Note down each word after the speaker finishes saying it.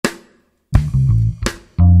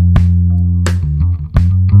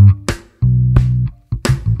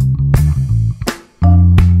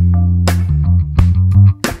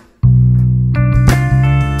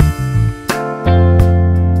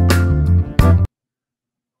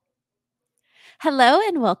Hello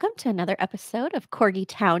and welcome to another episode of Corgi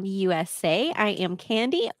Town USA. I am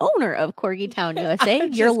Candy, owner of Corgi Town USA.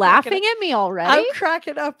 You're laughing at me already. I'm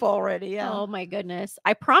cracking up already. Yeah. Oh my goodness.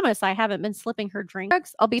 I promise I haven't been slipping her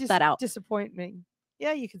drinks. I'll beep that out. Disappointment.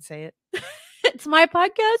 Yeah, you can say it. It's my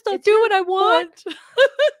podcast. I'll do what I want.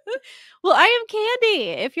 Well, I am Candy.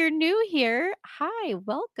 If you're new here, hi,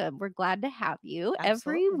 welcome. We're glad to have you. Absolutely.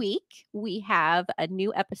 Every week, we have a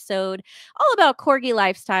new episode all about Corgi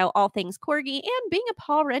lifestyle, all things Corgi, and being a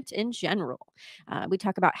paw rent in general. We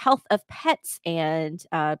talk about health of pets and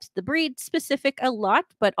the breed specific a lot,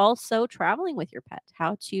 but also traveling with your pet,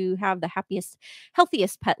 how to have the happiest,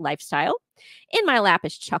 healthiest pet lifestyle. In my lap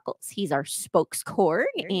is Chuckles. He's our spokescorg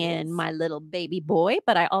and my little baby boy.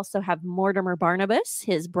 But I also have Mortimer Barnabas,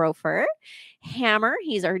 his brofer. Hammer,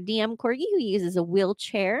 he's our DM corgi who uses a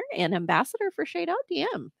wheelchair and ambassador for Shade Out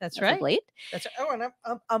DM. That's right. Late. That's right. Oh, and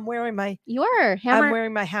I'm wearing my. You are Hammer. I'm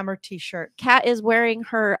wearing my Hammer T-shirt. Kat is wearing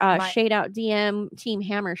her Shade Out DM Team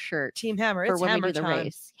Hammer shirt. Team Hammer. For it's when Hammer we do the time.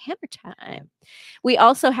 race. Hammer time. We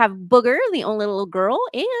also have Booger, the only little girl,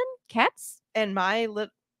 and Cats. And my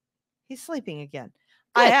little. He's sleeping again.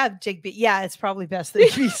 Good. I have Jigby. Yeah, it's probably best that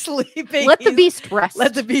he's sleeping. Let the beast rest.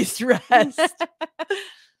 Let the beast rest.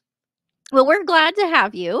 Well, we're glad to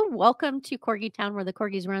have you. Welcome to Corgi Town, where the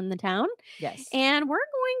corgis run the town. Yes. And we're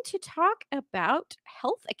going to talk about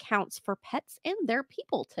health accounts for pets and their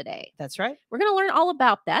people today. That's right. We're going to learn all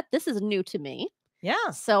about that. This is new to me. Yeah.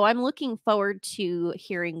 So I'm looking forward to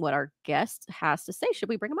hearing what our guest has to say. Should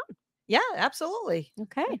we bring him on? Yeah, absolutely.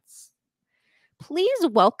 Okay. Please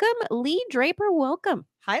welcome Lee Draper. Welcome.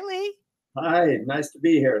 Hi, Lee. Hi, nice to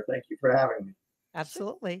be here. Thank you for having me.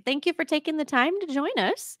 Absolutely. Thank you for taking the time to join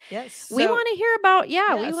us. Yes. We want to hear about,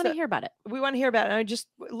 we want to hear about it. We want to hear about it. Just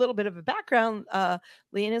a little bit of a background.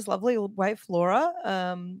 Lee and his lovely wife, Laura,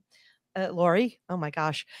 Lori. Oh my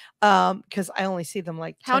gosh. Because I only see them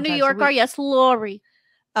like How New York are yes, Lori.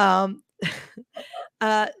 They,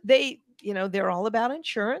 they're all about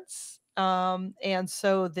insurance. And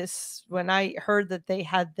so when I heard that they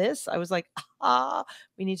had this, I was like,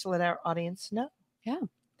 we need to let our audience know. Yeah.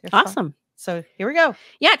 Awesome. Fun. So here we go.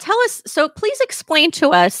 Yeah. Tell us. So please explain to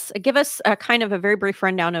us, give us a kind of a very brief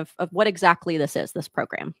rundown of what exactly this is, this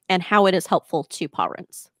program, and how it is helpful to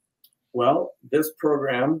pawrents. Well, this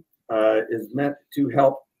program is meant to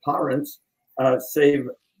help pawrents save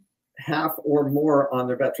half or more on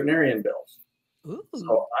their veterinarian bills. Ooh.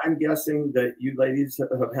 So I'm guessing that you ladies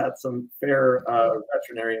have had some fair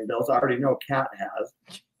veterinarian bills. I already know Kat has.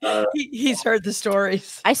 He's heard the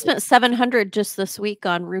stories. I spent $700 just this week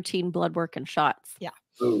on routine blood work and shots. Yeah.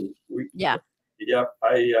 Ooh, yeah. Yep.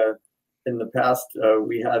 In the past,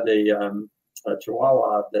 we had a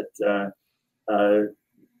Chihuahua that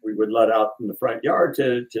we would let out in the front yard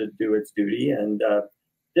to do its duty, and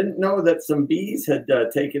didn't know that some bees had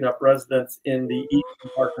taken up residence in the eastern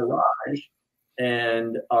part garage.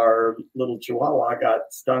 And our little Chihuahua got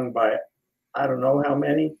stung by, I don't know how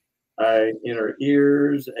many, in her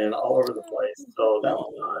ears and all over the place. So that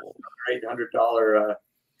was another $800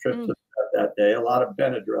 trip to that day. A lot of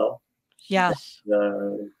Benadryl. Yeah.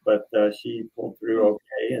 But she pulled through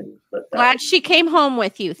okay. Glad she came home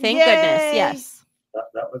with you. Thank goodness. Yes.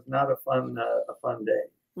 That was not a fun day.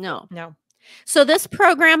 No. So this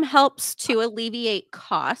program helps to alleviate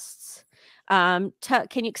costs. Can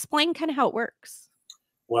you explain kind of how it works?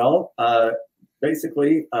 Well,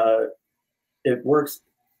 basically, it works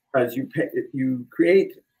as you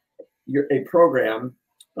create a program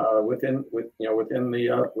within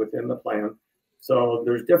the plan. So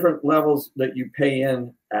there's different levels that you pay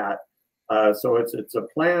in at. So it's a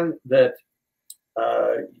plan that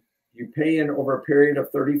you pay in over a period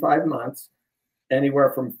of 35 months,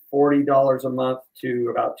 anywhere from $40 a month to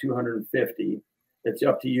about $250. It's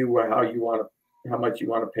up to you how much you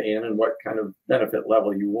want to pay in and what kind of benefit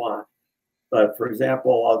level you want. But for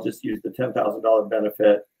example, I'll just use the $10,000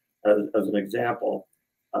 benefit as an example.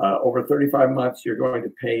 Over 35 months, you're going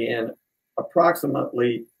to pay in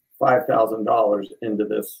approximately $5,000 into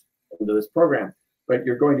this program. But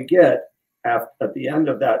you're going to get at the end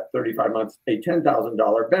of that 35 months a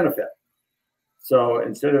 $10,000 benefit. So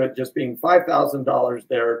instead of it just being $5,000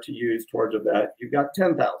 there to use towards a vet, you've got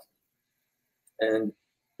 $10,000. And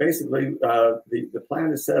basically, the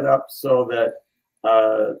plan is set up so that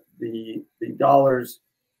the dollars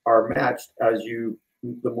are matched the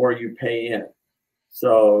more you pay in.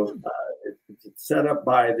 So it's set up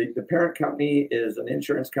by the parent company is an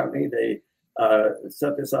insurance company. They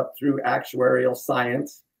set this up through actuarial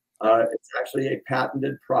science. It's actually a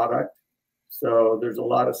patented product. So there's a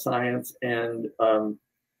lot of science and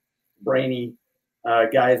brainy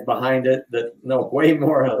guys behind it that know way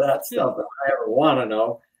more of that stuff than I ever want to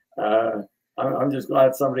know. I'm just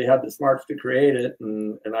glad somebody had the smarts to create it,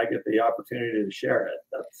 and I get the opportunity to share it.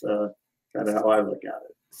 That's kind of how I look at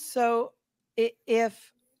it. So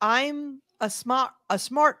if I'm a smart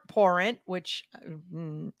parent, which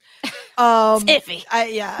iffy.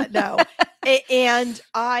 And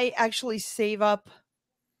I actually save up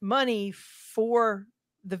money for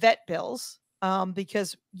the vet bills,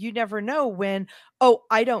 because you never know when,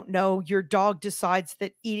 I don't know, your dog decides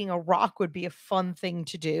that eating a rock would be a fun thing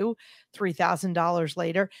to do $3,000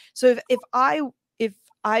 later. So if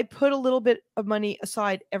I put a little bit of money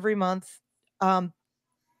aside every month,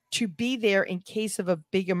 to be there in case of a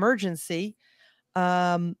big emergency,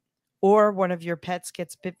 or one of your pets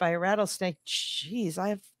gets bit by a rattlesnake. Geez, I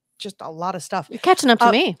have just a lot of stuff. You're catching up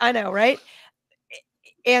to me. I know, right?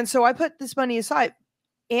 And so I put this money aside,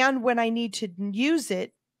 and when I need to use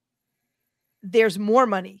it, there's more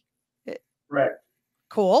money. Right.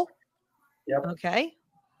 Cool. Yep. Okay.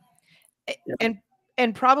 Yep.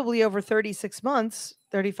 And probably over 36 months,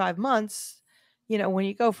 35 months, when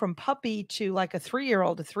you go from puppy to like a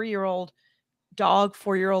 3-year-old dog,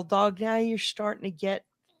 4-year-old dog, now you're starting to get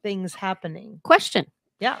things happening. Question.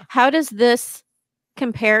 Yeah. How does this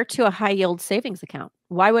compare to a high yield savings account?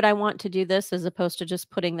 Why would I want to do this as opposed to just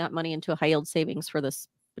putting that money into a high yield savings for this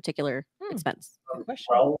particular expense?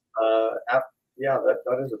 Well, yeah,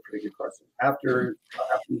 that is a pretty good question. After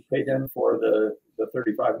you paid in for the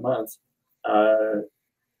 35 months,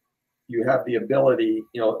 you have the ability,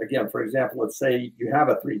 again, for example, let's say you have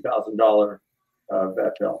a $3,000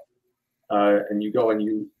 vet bill, and you go and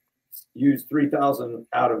you use $3,000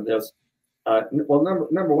 out of this. Well,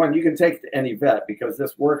 number one, you can take it to any vet because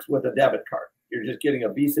this works with a debit card. You're just getting a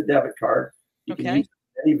Visa debit card. You can use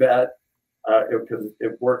any vet because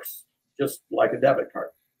it works just like a debit card.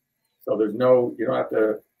 So you don't have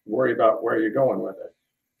to worry about where you're going with it.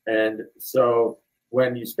 And so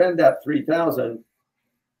when you spend that $3,000,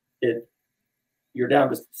 you're down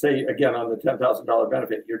to, say again, on the $10,000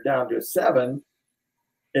 benefit, you're down to $7,000.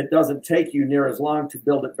 It doesn't take you near as long to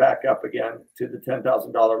build it back up again to the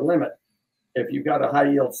 $10,000 limit. If you've got a high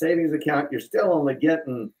yield savings account, you're still only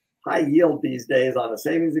getting high yield these days on a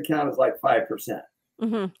savings account is like 5%.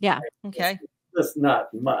 Yeah. Okay. Just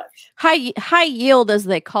not much. High yield, as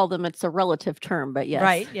they call them, it's a relative term, but yes.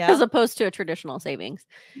 Right. Yeah. As opposed to a traditional savings.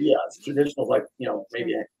 Yes. Traditional, like,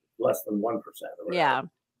 maybe less than 1%. Or whatever. Yeah.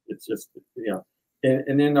 It's just,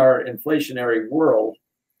 and in our inflationary world,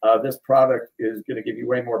 this product is going to give you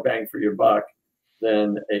way more bang for your buck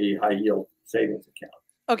than a high yield savings account.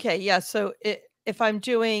 Okay. Yeah. So if I'm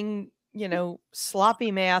doing,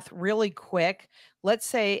 sloppy math really quick, let's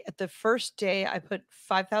say at the first day I put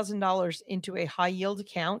 $5,000 into a high yield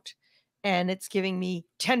account and it's giving me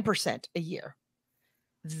 10% a year.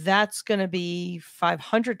 That's going to be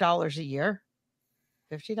 $500 a year,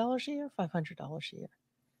 $50 a year, $500 a year,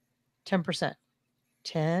 10%.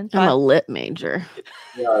 10. I'm a lit major.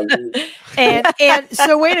 Yeah, and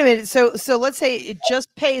so wait a minute. So let's say it just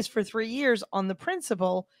pays for 3 years on the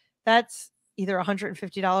principal. That's either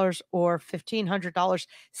 $150 or $1,500.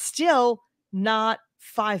 Still not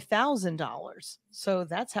 $5,000. So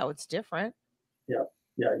that's how it's different. Yeah.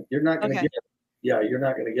 You're not going to get. Yeah, you're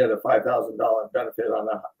not going to get a $5,000 benefit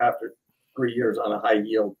after 3 years on a high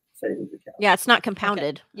yield savings account. Yeah, it's not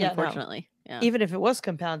compounded. Okay. Unfortunately. No. Yeah. Even if it was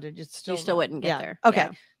compounded, you still wouldn't get there. Okay.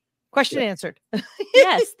 Yeah. Question answered.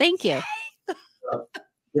 Yes, thank you.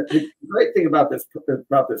 The great thing about this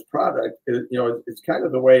product is, it's kind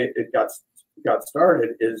of the way it got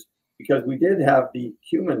started is because we did have the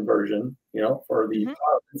human version, for the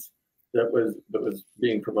pawrents that was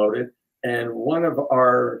being promoted, and one of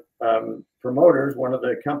our promoters, one of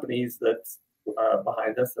the companies that's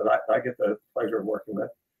behind us that I get the pleasure of working with,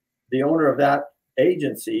 the owner of that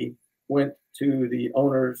agency went to the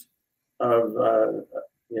owners of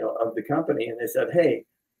the company, and they said, hey,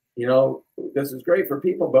 this is great for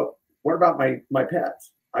people, but what about my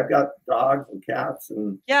pets? I've got dogs and cats,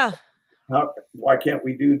 and why can't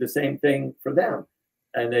we do the same thing for them?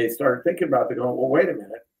 And they started thinking about it, going, well, wait a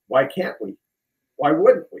minute, why can't we? Why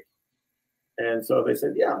wouldn't we? And so they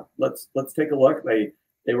said, yeah, let's take a look. They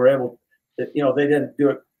were able, they didn't do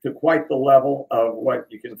it to quite the level of what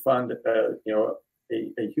you can fund,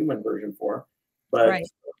 a human version for, but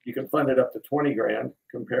you can fund it up to 20 grand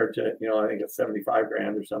compared to, I think it's 75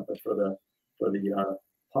 grand or something for the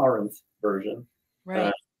pawrents version.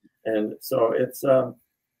 Right. And so it's,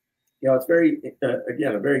 it's very,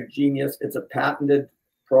 again, a very genius. It's a patented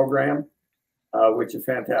program, which is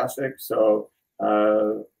fantastic. So,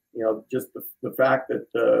 just the fact that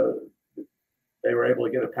they were able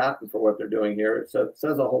to get a patent for what they're doing here. It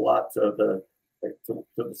says a whole lot to the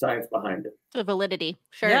science behind it. The validity.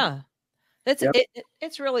 Sure. Yeah. It's Yep.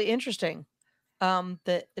 it's really interesting.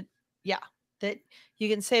 That that you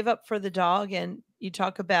can save up for the dog, and you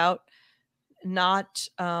talk about not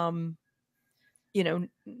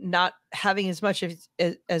not having as much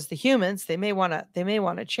as the humans. They may want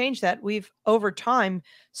to change that. We've over time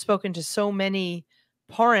spoken to so many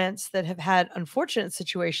parents that have had unfortunate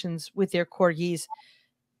situations with their corgis,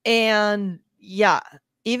 and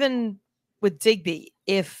even with Digby,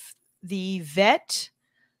 if the vet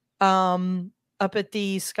up at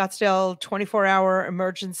the Scottsdale 24-hour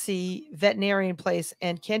emergency veterinarian place,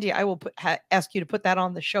 and Candy, I will ask you to put that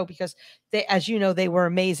on the show, because they, as you know, they were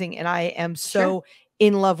amazing, and I am so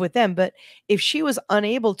in love with them. But if she was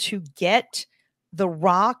unable to get the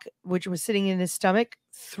rock, which was sitting in his stomach,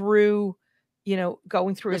 through,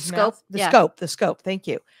 going through his mouth, the scope, thank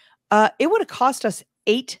you, it would have cost us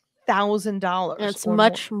 $8,000. It's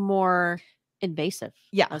much more invasive,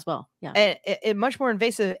 as well. And much more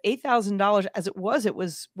invasive. $8,000 as it was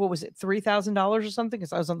what was it, $3,000 or something,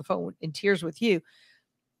 because I was on the phone in tears with you.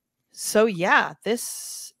 So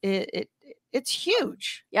this it's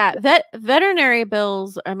huge. Veterinary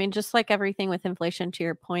bills, I mean, just like everything with inflation, to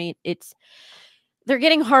your point, they're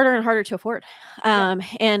getting harder and harder to afford.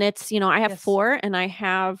 And it's, I have 4, and I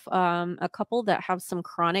have a couple that have some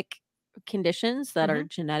chronic conditions that are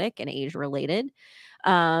genetic and age related.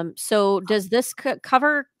 So does this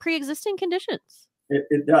cover pre-existing conditions?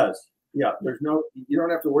 It does. Yeah. You don't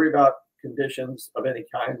have to worry about conditions of any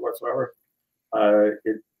kind whatsoever.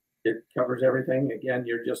 It covers everything. Again,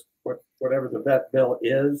 you're just whatever the vet bill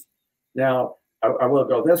is. Now, I will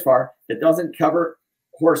go this far. It doesn't cover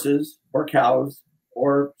horses or cows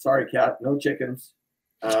or, sorry, cat, no chickens.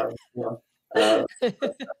 Oh,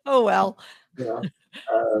 well.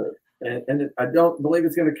 And I don't believe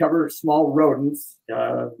it's going to cover small rodents,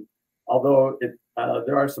 although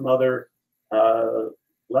there are some other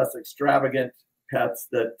less extravagant pets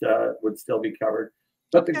that would still be covered.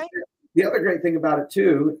 But the other great thing about it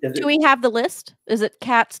too is, do we have the list? Is it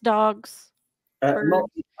cats, dogs,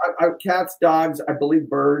 cats, dogs? I believe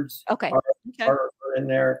birds are in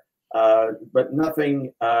there, but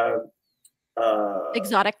nothing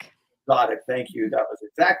exotic. Exotic. Thank you. That was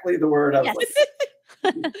exactly the word I was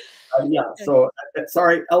looking. So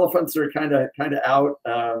sorry, elephants are kind of out.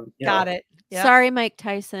 Got it. Yep. Sorry, Mike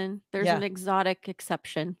Tyson. There's an exotic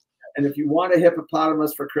exception. And if you want a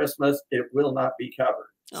hippopotamus for Christmas, it will not be covered.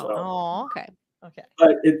 Okay.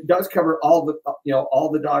 But it does cover all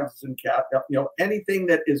the dogs and cats. Anything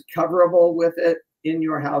that is coverable with it in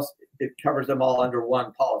your house, it covers them all under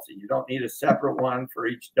one policy. You don't need a separate one for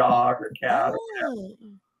each dog or cat.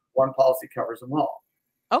 One policy covers them all.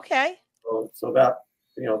 Okay. So that,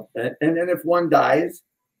 and then if one dies,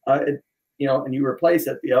 and you replace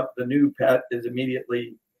it, the new pet is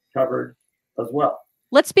immediately covered as well.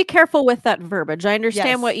 Let's be careful with that verbiage. I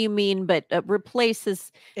understand what you mean, but replace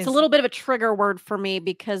is a little bit of a trigger word for me,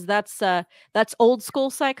 because that's old school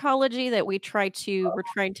psychology that we're trying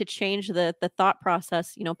to change the thought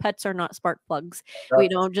process. Pets are not spark plugs. We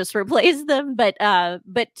don't just replace them, but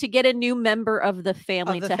to get a new member of the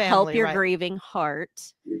family to help your grieving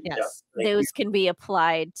heart. Yes, those can be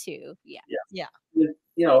applied to.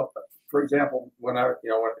 For example, when I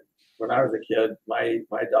was a kid, my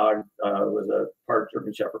dog was a part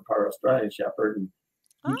German Shepherd, part Australian Shepherd, and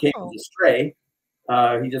he came as a stray.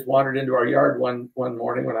 He just wandered into our yard one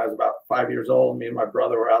morning when I was about 5 years old. Me and my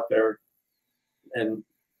brother were out there and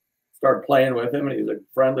started playing with him, and he was a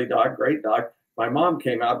friendly dog, great dog. My mom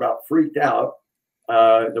came out about freaked out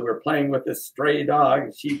that we were playing with this stray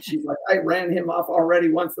dog. She's like, I ran him off already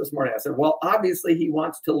once this morning. I said, well, obviously he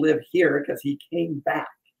wants to live here because he came back.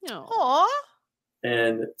 Aww.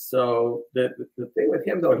 And so the thing with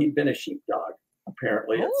him, though, he'd been a sheepdog,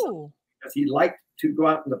 apparently, because he liked to go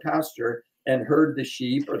out in the pasture and herd the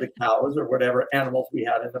sheep or the cows or whatever animals we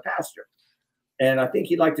had in the pasture. And I think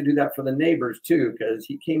he'd like to do that for the neighbors, too, because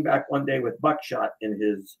he came back one day with buckshot in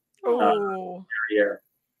his ear.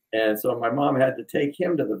 And so my mom had to take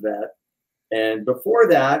him to the vet. And before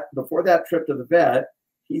that trip to the vet,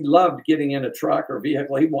 he loved getting in a truck or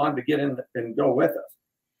vehicle. He wanted to get in and go with us.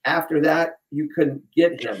 After that, you couldn't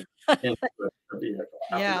get him into the vehicle.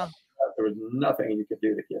 There was nothing you could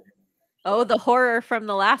do to get him. Oh, the horror from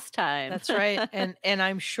the last time. That's right. And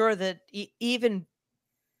I'm sure that even,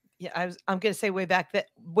 I'm going to say way back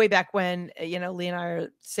when, Lee and I are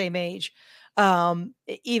the same age.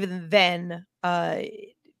 Even then,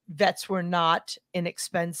 vets were not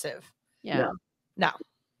inexpensive. Yeah. No.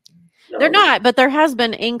 They're not, but there has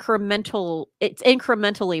been it's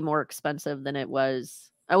incrementally more expensive than it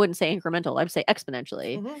was. I wouldn't say incremental. I'd say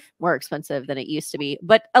exponentially more expensive than it used to be.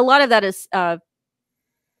 But a lot of that is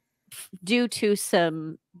due to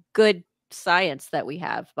some good science that we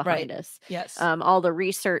have behind us. Yes. All the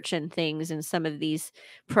research and things and some of these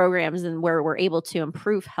programs and where we're able to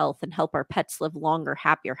improve health and help our pets live longer,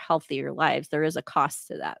 happier, healthier lives. There is a cost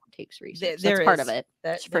to that. It takes research. That's part of it.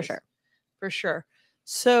 For sure. For sure.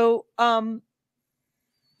 So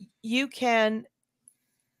you can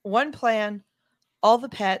one plan, all the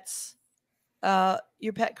pets,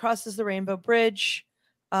 your pet crosses the rainbow bridge.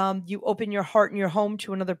 You open your heart and your home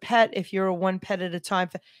to another pet if you're a one pet at a time.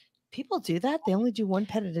 People do that. They only do one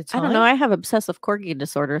pet at a time. I don't know. I have obsessive corgi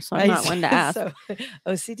disorder, so I'm not one to ask. So,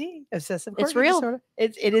 OCD, obsessive corgi it's real. disorder.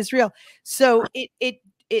 It is real. So it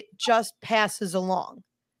just passes along.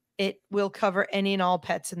 It will cover any and all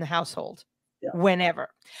pets in the household whenever.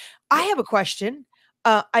 I have a question.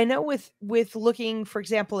 I know with looking, for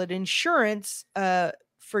example, at insurance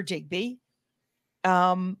for Digby,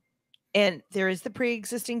 and there is the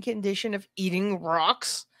pre-existing condition of eating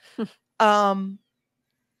rocks.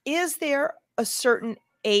 Is there a certain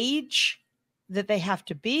age that they have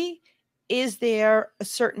to be? Is there a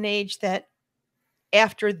certain age that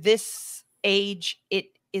after this age, it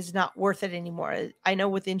is not worth it anymore? I know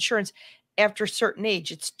with insurance, after a certain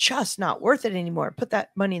age, it's just not worth it anymore. Put that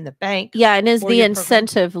money in the bank. Yeah. And is the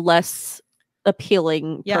incentive less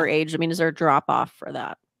appealing per age? I mean, is there a drop off for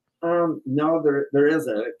that? No, there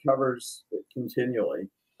isn't. It covers it continually.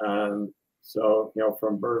 So,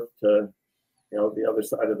 from birth to, the other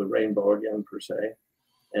side of the rainbow again, per se.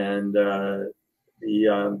 And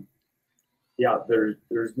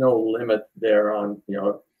there's no limit there on,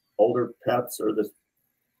 older pets or this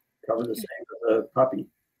cover the same as a puppy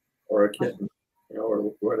or a kitten,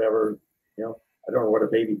 or whatever, I don't know what a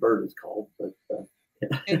baby bird is called, but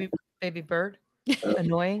baby bird.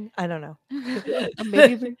 Annoying. I don't know.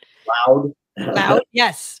 Loud.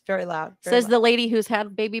 Yes, very loud. Says the lady who's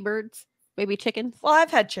had baby birds, baby chickens. Well,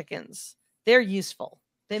 I've had chickens. They're useful.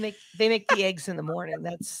 They make the eggs in the morning.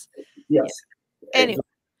 That's yes. Yeah. Anyway,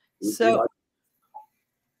 so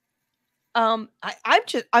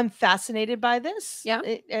I'm fascinated by this. Yeah.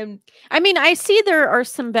 And I mean, I see there are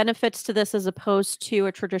some benefits to this as opposed to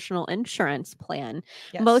a traditional insurance plan.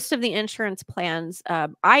 Yes. Most of the insurance plans,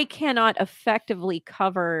 I cannot effectively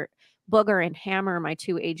cover Booger and Hammer, my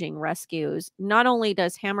two aging rescues. Not only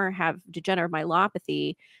does Hammer have degenerative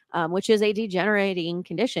myelopathy, which is a degenerating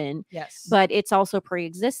condition, yes, but it's also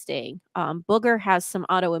pre-existing. Booger has some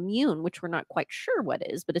autoimmune, which we're not quite sure what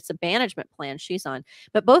is, but it's a management plan she's on.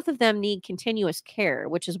 But both of them need continuous care,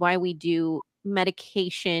 which is why we do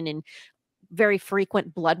medication and very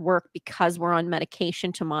frequent blood work, because we're on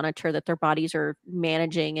medication to monitor that their bodies are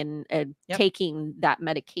managing and taking that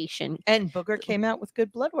medication. And Booger came out with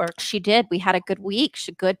good blood work. She did. We had a good week.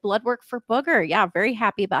 Good blood work for Booger. Yeah, very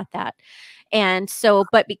happy about that. And so,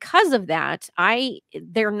 but because of that,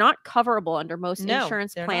 they're not coverable under most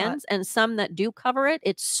insurance plans, and some that do cover it,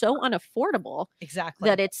 it's so unaffordable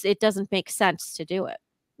that it doesn't make sense to do it.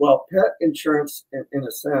 Well, pet insurance, in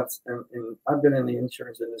a sense, and I've been in the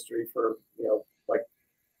insurance industry for,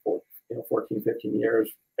 14, 15 years,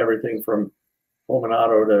 everything from home and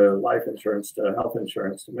auto to life insurance to health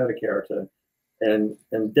insurance to Medicare to and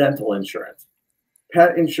dental insurance.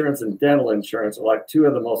 Pet insurance and dental insurance are like two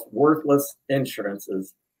of the most worthless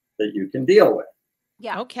insurances that you can deal with.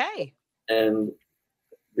 Yeah. Okay. And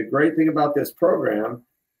the great thing about this program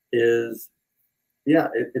is,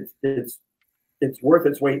 it's worth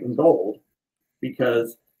its weight in gold,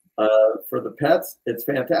 because for the pets, it's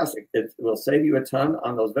fantastic. It will save you a ton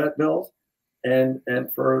on those vet bills. And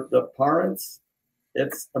for the parents,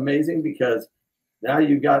 it's amazing, because now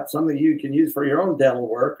you've got something you can use for your own dental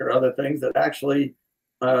work or other things that actually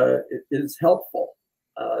is helpful.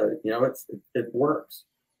 It works.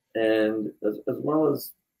 And as well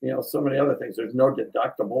as, so many other things. There's no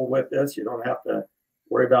deductible with this. You don't have to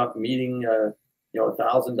worry about meeting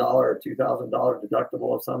 $1,000 or $2,000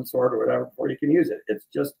 deductible of some sort or whatever before you can use it. It's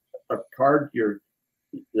just a card,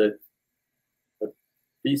 the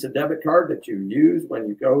Visa debit card that you use when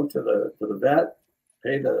you go to the vet,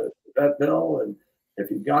 pay the vet bill, and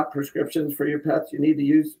if you've got prescriptions for your pets you need to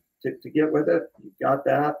use to get with it, you've got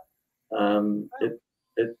that.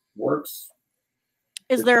 It works.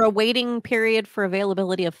 Is there a waiting period for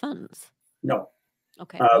availability of funds? No.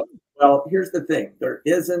 Okay. Well, here's the thing. There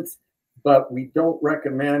isn't, but we don't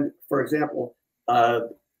recommend, for example,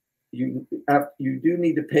 you do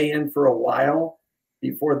need to pay in for a while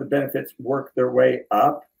before the benefits work their way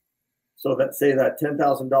up. So that, say that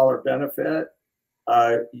 $10,000 benefit,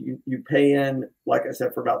 you pay in, like I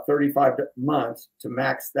said, for about 35 months to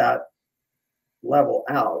max that level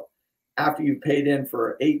out. After you've paid in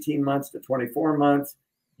for 18 months to 24 months,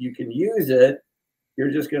 you can use it.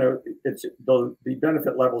 You're just going to, the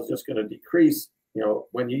benefit level is just going to decrease,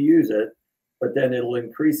 when you use it, but then it'll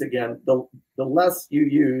increase again. The less you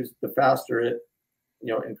use, the faster it,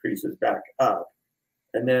 increases back up.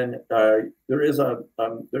 And then there is a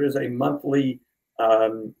monthly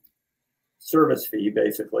service fee,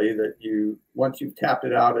 basically, that once you've tapped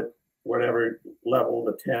it out at whatever level,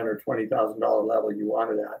 the $10,000 or $20,000 level you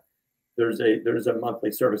want it at, there's a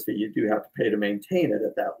monthly service fee you do have to pay to maintain it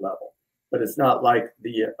at that level. But it's not like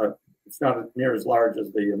it's not near as large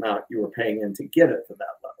as the amount you were paying in to get it to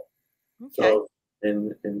that level. Okay. So,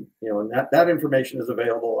 and that information is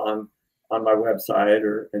available on my website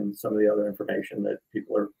or in some of the other information that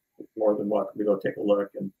people are more than welcome to go take a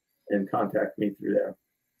look and contact me through there.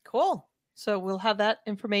 Cool. So we'll have that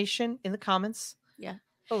information in the comments. Yeah.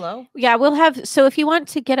 Below. Yeah, we'll have. So if you want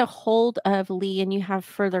to get a hold of Lee and you have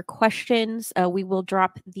further questions, we will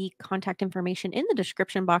drop the contact information in the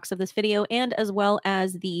description box of this video, and as well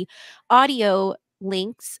as the audio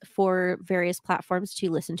links for various platforms to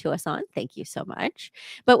listen to us on. Thank you so much.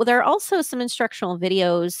 But there are also some instructional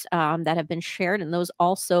videos that have been shared, and those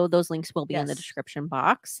links will be in the description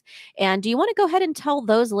box. And do you want to go ahead and tell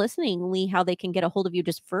those listening, Lee, how they can get a hold of you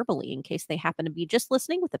just verbally in case they happen to be just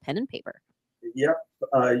listening with a pen and paper? Yep.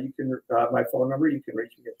 You can, my phone number, you can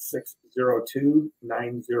reach me at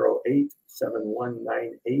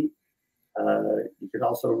 602-908-7198. You can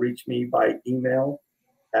also reach me by email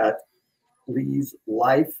at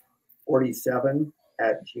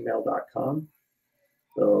leeslife47@gmail.com.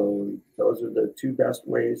 So those are the two best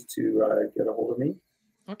ways to get a hold of me.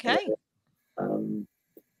 Okay. And,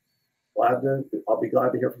 I'll be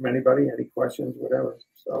glad to hear from anybody, any questions, whatever.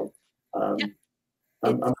 So,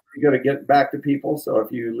 I'm pretty good at getting back to people. So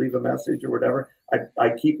if you leave a message or whatever, I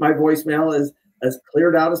keep my voicemail as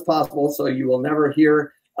cleared out as possible. So you will never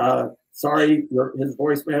hear, sorry, his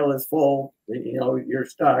voicemail is full. You're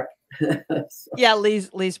stuck. So. Yeah.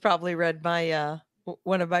 Lee's probably read my,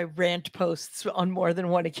 one of my rant posts on more than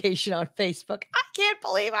one occasion on Facebook. I can't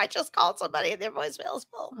believe I just called somebody and their voicemail is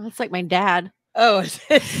full. Well, it's like my dad. Oh,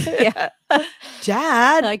 yeah.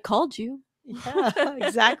 Dad, I called you. Yeah,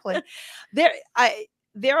 exactly. There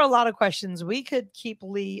are a lot of questions. We could keep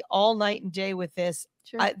Lee all night and day with this.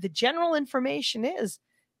 Sure. The general information is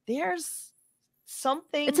there's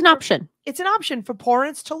something. It's an option. It's an option for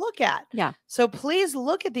parents to look at. Yeah. So please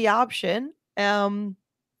look at the option and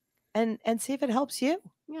see if it helps you.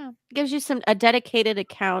 Yeah. It gives you a dedicated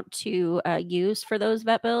account to use for those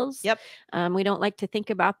vet bills. Yep. We don't like to think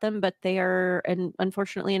about them, but they are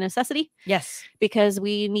unfortunately a necessity. Yes. Because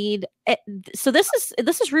we need it. So this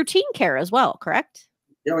is routine care as well, correct?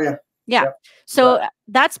 Oh, yeah. Yeah. Yep. So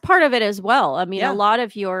that's part of it as well. I mean, Yeah. a lot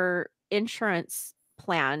of your insurance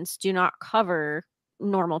plans do not cover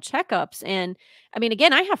normal checkups. And I mean,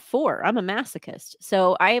 again, I have 4. I'm a masochist.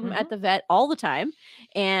 So I'm at the vet all the time,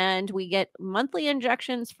 and we get monthly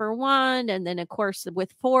injections for one. And then of course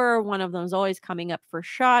with 4, one of them is always coming up for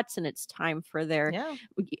shots, and it's time for their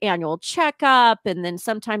annual checkup. And then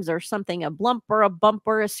sometimes there's something, a blump or a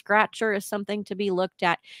bumper, a scratcher is something to be looked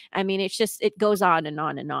at. I mean, it goes on and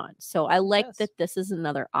on and on. So I like that this is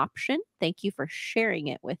another option. Thank you for sharing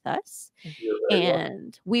it with us.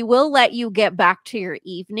 And we will let you get back to your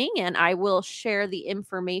evening, and I will share the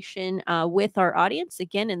information with our audience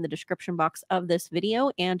again in the description box of this video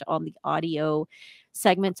and on the audio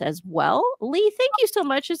segments as well. Lee, thank you so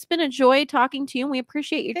much. It's been a joy talking to you, and we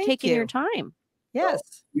appreciate you taking your time.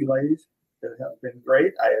 Yes. Well, you ladies, it has been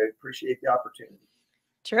great. I appreciate the opportunity.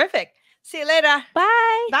 Terrific. See you later.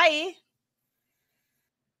 Bye. Bye.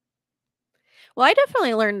 Well, I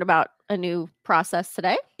definitely learned about a new process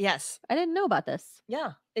today. Yes. I didn't know about this.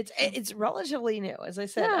 Yeah. It's relatively new. As I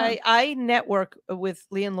said, I network with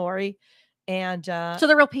Lee and Lori, and so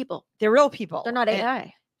they're real people. They're real people. They're not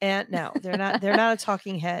AI. And no, they're not. They're not a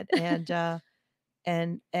talking head. And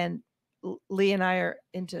Lee and I are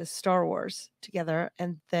into Star Wars together.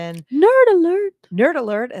 And then nerd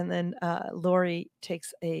alert. And then Lori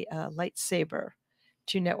takes a lightsaber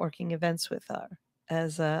to networking events with her.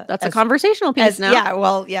 That's a conversational piece now. Yeah,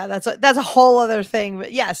 well, yeah, that's a whole other thing.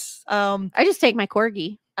 But yes, I just take my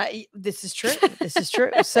Corgi. This is true. This is true.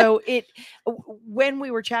 So when we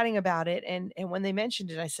were chatting about it, and when they mentioned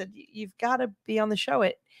it, I said, "You've got to be on the show.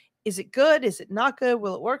 Is it good? Is it not good?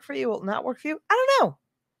 Will it work for you? Will it not work for you? I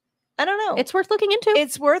don't know. It's worth looking into.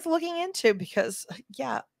 It's worth looking into because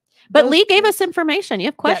But Lee gave us information. You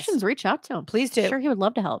have questions? Reach out to him. Please do. I'm sure he would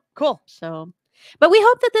love to help. Cool. So. But we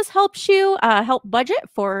hope that this helps you help budget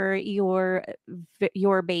for your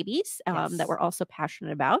babies that Yes. we're also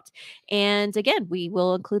passionate about. And again, we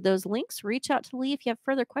will include those links. Reach out to Lee if you have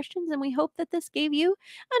further questions. And we hope that this gave you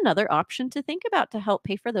another option to think about to help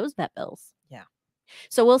pay for those vet bills. Yeah.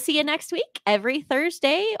 So we'll see you next week. Every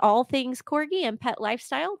Thursday, all things Corgi and pet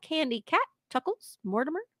lifestyle. Candy, Cat, Tuckles,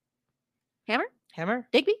 Mortimer, Hammer,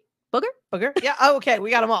 Digby, Booger. Yeah. Oh, okay. We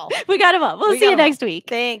got them all. We got them all. We'll see you next week.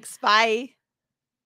 Thanks. Bye.